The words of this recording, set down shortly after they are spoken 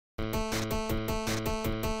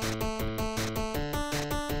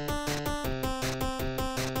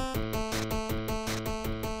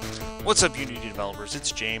What's up, Unity developers?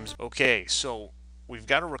 It's James. Okay, so we've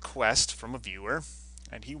got a request from a viewer,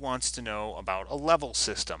 and he wants to know about a level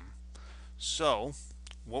system. So,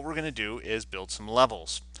 what we're going to do is build some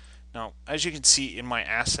levels. Now, as you can see in my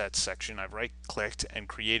assets section, I've right-clicked and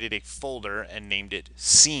created a folder and named it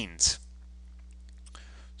Scenes.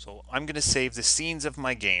 So, I'm going to save the scenes of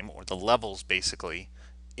my game, or the levels basically,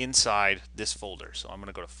 inside this folder. So, I'm going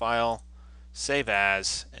to go to File, Save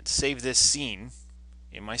As, and save this scene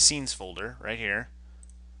in my scenes folder right here,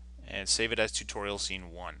 and save it as tutorial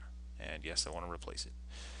scene 1. And yes, I want to replace it.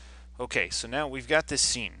 Okay, so now we've got this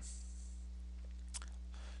scene.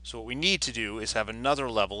 So what we need to do is have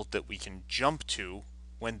another level that we can jump to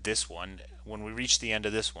when we reach the end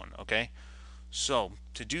of this one, okay? So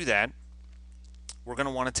to do that, we're going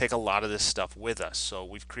to want to take a lot of this stuff with us. So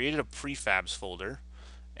we've created a Prefabs folder,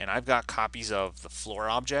 and I've got copies of the floor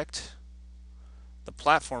object, the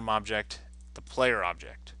platform object, the player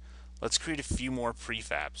object. Let's create a few more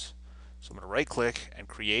prefabs. So I'm going to right click and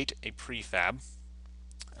create a prefab,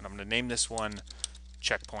 and I'm going to name this one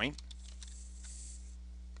checkpoint.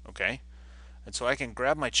 Okay, and so I can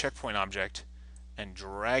grab my checkpoint object and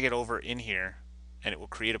drag it over in here, and it will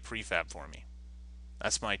create a prefab for me.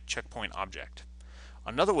 That's my checkpoint object.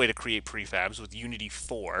 Another way to create prefabs with Unity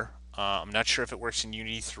 4, I'm not sure if it works in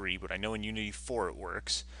Unity 3, but I know in Unity 4 it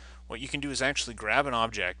works. What you can do is actually grab an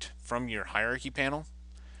object from your hierarchy panel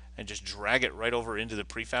and just drag it right over into the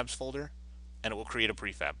prefabs folder, and it will create a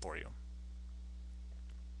prefab for you.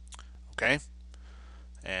 Okay,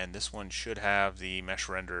 and this one should have the mesh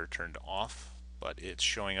renderer turned off, but it's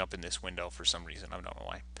showing up in this window for some reason. I don't know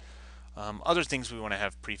why. Other things we want to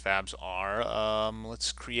have prefabs are,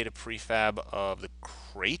 let's create a prefab of the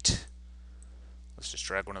crate. Let's just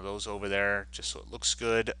drag one of those over there just so it looks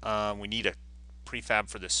good. We need a prefab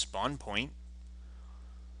for the spawn point,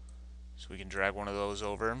 so we can drag one of those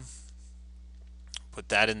over, put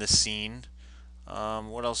that in the scene.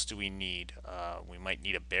 What else do we need? We might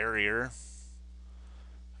need a barrier.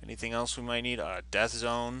 Anything else we might need? A death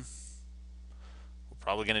zone. We're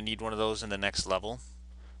probably going to need one of those in the next level.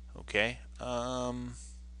 Okay. The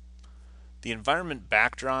environment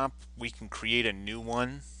backdrop, we can create a new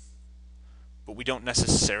one, but we don't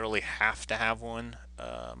necessarily have to have one.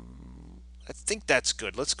 I think that's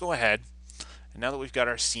good. Let's go ahead, and now that we've got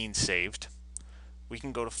our scene saved, we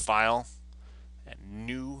can go to File and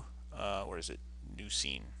New, where is it? New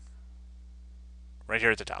Scene. Right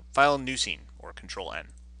here at the top. File, New Scene, or Control N.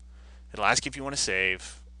 It'll ask you if you want to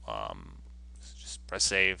save. Just press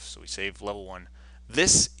save. So we save level 1.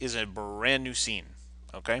 This is a brand new scene.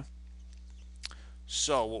 Okay?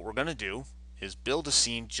 So what we're going to do is build a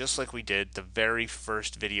scene just like we did the very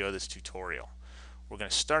first video of this tutorial. We're going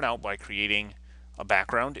to start out by creating a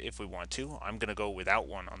background if we want to. I'm going to go without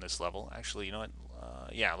one on this level. Actually, you know what?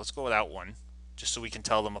 Yeah, let's go without one, just so we can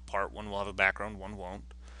tell them apart. One will have a background, one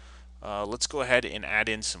won't. Let's go ahead and add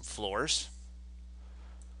in some floors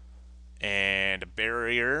and a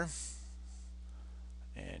barrier,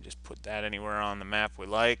 and just put that anywhere on the map we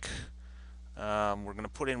like. We're going to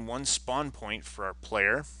put in one spawn point for our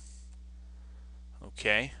player.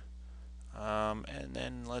 Okay. And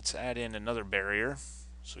then let's add in another barrier,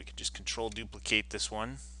 so we can just control duplicate this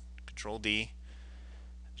one, control D,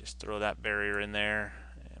 just throw that barrier in there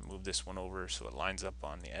and move this one over so it lines up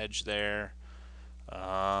on the edge there.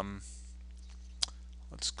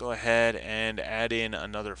 Let's go ahead and add in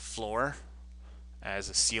another floor as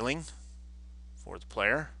a ceiling for the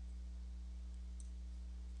player.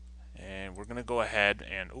 And we're going to go ahead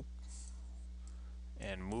and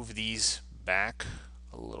move these back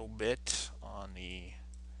a little bit on the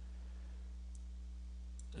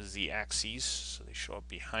z-axis so they show up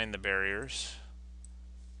behind the barriers.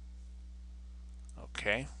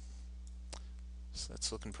 Okay, so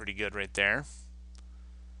that's looking pretty good right there.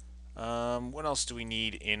 What else do we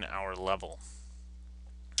need in our level?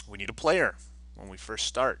 We need a player when we first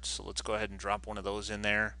start, so let's go ahead and drop one of those in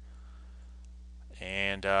there.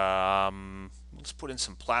 And let's put in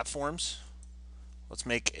some platforms. Let's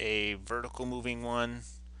make a vertical moving one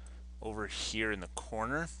over here in the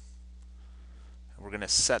corner. And we're going to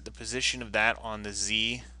set the position of that on the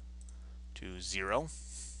Z to 0.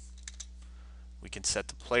 We can set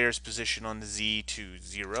the player's position on the Z to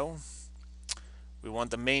 0. We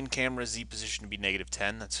want the main camera Z position to be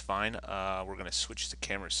 -10. That's fine. We're going to switch the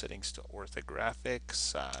camera settings to orthographic,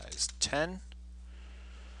 size 10.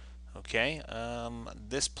 Okay.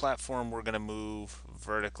 This platform we're going to move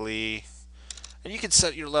vertically, and you can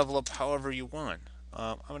set your level up however you want.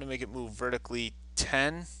 I'm going to make it move vertically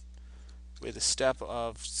 10 with a step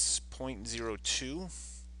of 0.02.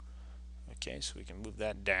 Okay, so we can move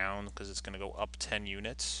that down because it's going to go up 10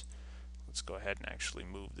 units. let's go ahead and actually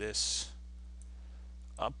move this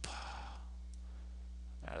up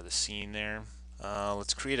out of the scene there.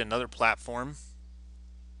 Let's create another platform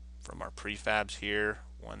from our prefabs here,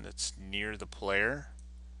 one that's near the player,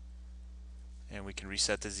 and we can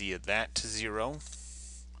reset the Z of that to 0.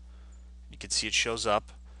 You can see it shows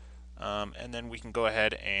up, and then we can go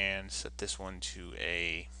ahead and set this one to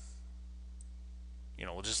a,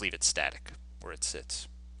 we'll just leave it static where it sits.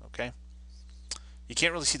 Okay. You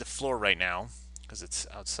can't really see the floor right now because it's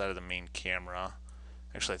outside of the main camera.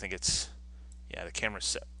 Actually, I think it's, yeah, the camera's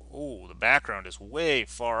set. Oh, the background is way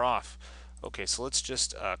far off. Okay, so let's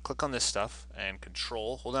just click on this stuff and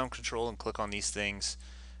hold down control and click on these things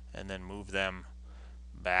and then move them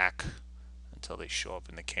back until they show up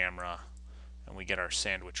in the camera and we get our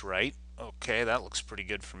sandwich right. Okay, that looks pretty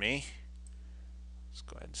good for me. Let's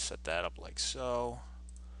go ahead and set that up like so.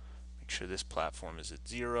 Make sure this platform is at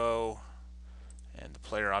 0 and the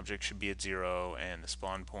player object should be at 0 and the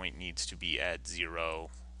spawn point needs to be at 0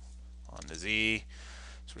 on the Z.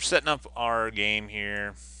 So we're setting up our game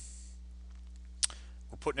here.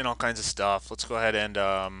 We're putting in all kinds of stuff. Let's go ahead and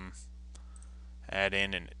add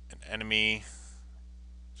in an enemy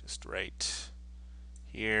just right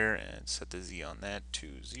here and set the Z on that to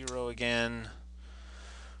 0 again.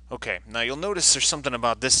 Okay, now you'll notice there's something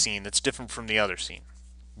about this scene that's different from the other scene.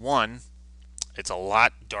 One, it's a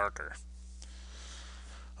lot darker.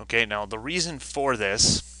 Okay, now the reason for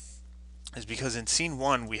this is because in scene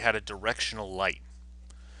 1 we had a directional light.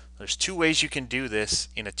 There's two ways you can do this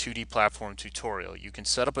in a 2D platform tutorial. You can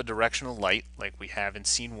set up a directional light like we have in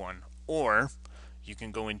scene 1, or you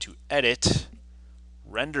can go into Edit,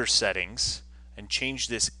 Render Settings, and change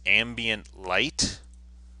this ambient light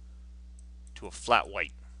to a flat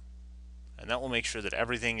white. And that will make sure that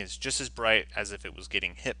everything is just as bright as if it was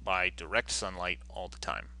getting hit by direct sunlight all the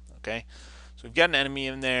time. Okay, so we've got an enemy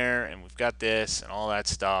in there, and we've got this and all that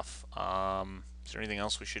stuff. Is there anything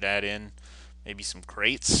else we should add in? Maybe some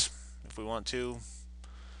crates if we want to.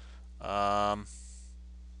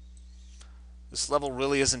 This level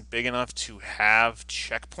really isn't big enough to have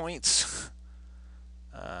checkpoints.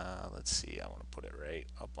 Let's see, I want to put it right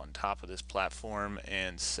up on top of this platform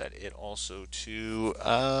and set it also to,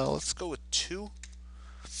 let's go with 2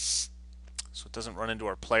 so it doesn't run into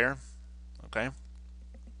our player. Okay,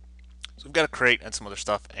 so we've got a crate and some other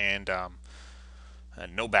stuff and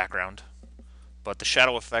no background, but the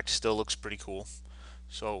shadow effect still looks pretty cool.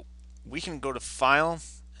 So we can go to File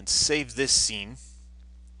and save this scene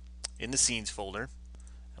in the Scenes folder,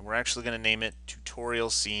 and we're actually going to name it Tutorial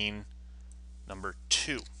Scene number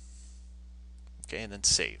 2. Okay, and then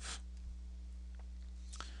save.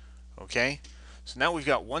 Okay, so now we've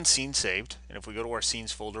got one scene saved, and if we go to our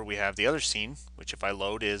Scenes folder, we have the other scene, which if I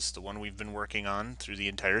load is the one we've been working on through the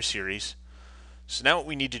entire series. So now what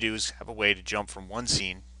we need to do is have a way to jump from one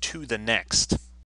scene to the next.